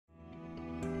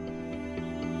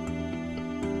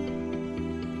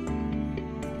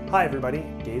Hi everybody,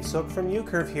 Dave Sook from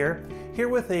UCurve here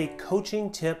with a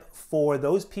coaching tip for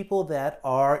those people that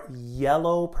are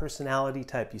yellow personality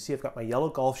type. You see I've got my yellow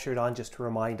golf shirt on just to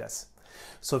remind us.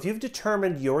 So if you've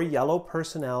determined your yellow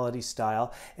personality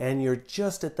style and you're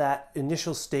just at that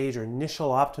initial stage or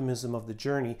initial optimism of the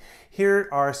journey, here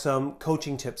are some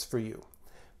coaching tips for you.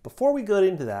 Before we go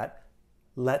into that,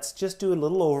 let's just do a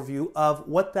little overview of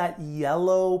what that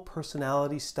yellow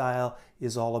personality style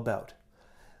is all about.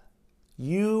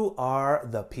 You are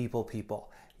the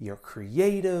people. You're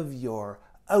creative, you're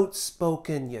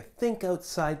outspoken, you think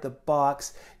outside the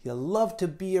box, you love to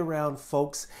be around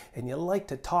folks, and you like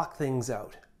to talk things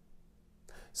out.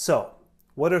 So,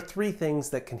 what are 3 things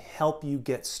that can help you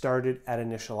get started at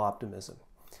initial optimism?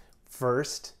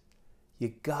 First,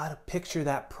 you gotta picture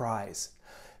that prize.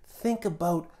 Think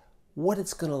about what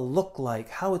it's gonna look like,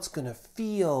 how it's gonna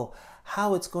feel,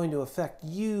 how it's going to affect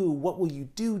you, what will you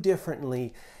do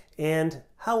differently, and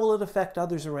how will it affect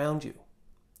others around you?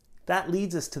 That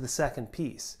leads us to the second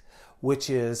piece, which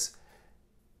is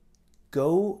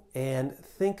go and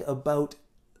think about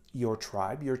your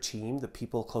tribe, your team, the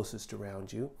people closest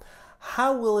around you.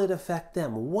 How will it affect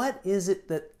them? What is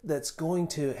it that's going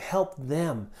to help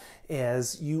them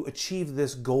as you achieve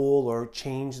this goal or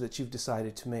change that you've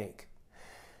decided to make?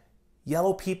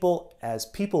 Yellow people, as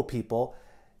people,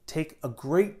 take a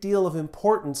great deal of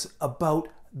importance about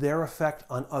their effect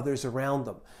on others around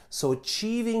them. So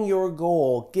achieving your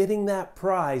goal, getting that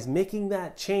prize, making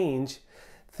that change,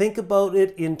 think about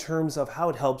it in terms of how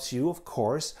it helps you, of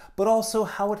course, but also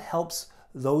how it helps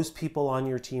those people on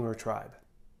your team or tribe.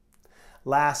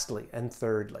 Lastly and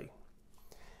thirdly,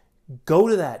 go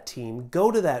to that team,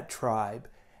 go to that tribe,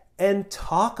 and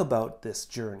talk about this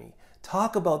journey.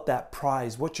 Talk about that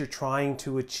prize, what you're trying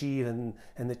to achieve and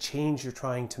the change you're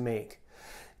trying to make.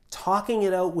 Talking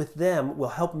it out with them will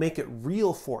help make it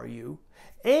real for you.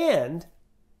 And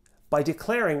by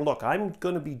declaring, look, I'm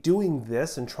going to be doing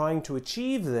this and trying to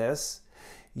achieve this,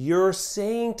 you're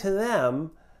saying to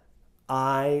them,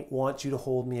 I want you to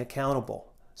hold me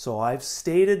accountable. So I've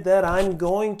stated that I'm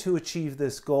going to achieve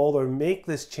this goal or make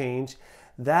this change.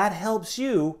 That helps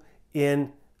you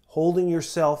in holding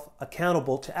yourself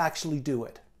accountable to actually do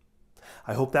it.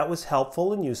 I hope that was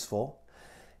helpful and useful.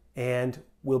 And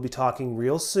we'll be talking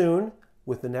real soon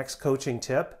with the next coaching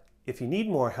tip. If you need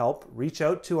more help, reach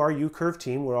out to our UCurve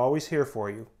team. We're always here for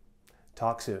you.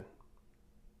 Talk soon.